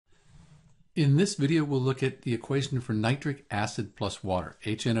In this video, we'll look at the equation for nitric acid plus water,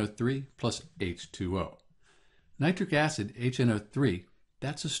 HNO3 plus H2O. Nitric acid, HNO3,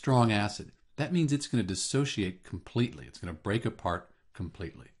 that's a strong acid. That means it's going to dissociate completely. It's going to break apart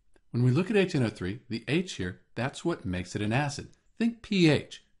completely. When we look at HNO3, the H here, that's what makes it an acid. Think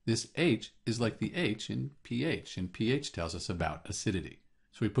pH. This H is like the H in pH, and pH tells us about acidity.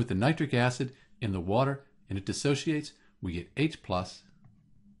 So we put the nitric acid in the water, and it dissociates. We get H plus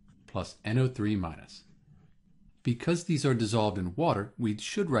NO3 minus. Because these are dissolved in water, we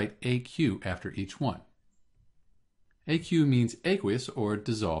should write AQ after each one. AQ means aqueous or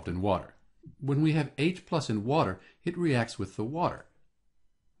dissolved in water. When we have H plus in water, it reacts with the water.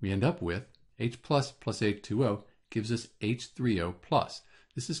 We end up with H plus H2O gives us H3O plus.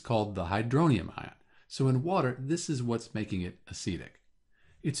 This is called the hydronium ion. So in water, this is what's making it acidic.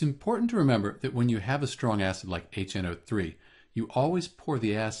 It's important to remember that when you have a strong acid like HNO3, you always pour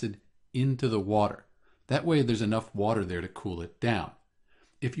the acid into the water. That way there's enough water there to cool it down.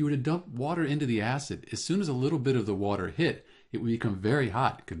 If you were to dump water into the acid, as soon as a little bit of the water hit, it would become very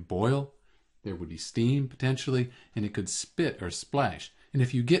hot. It could boil, there would be steam potentially, and it could spit or splash. And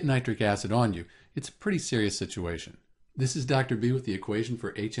if you get nitric acid on you, it's a pretty serious situation. This is Dr. B with the equation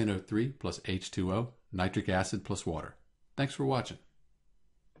for HNO3 plus H2O, nitric acid plus water. Thanks for watching.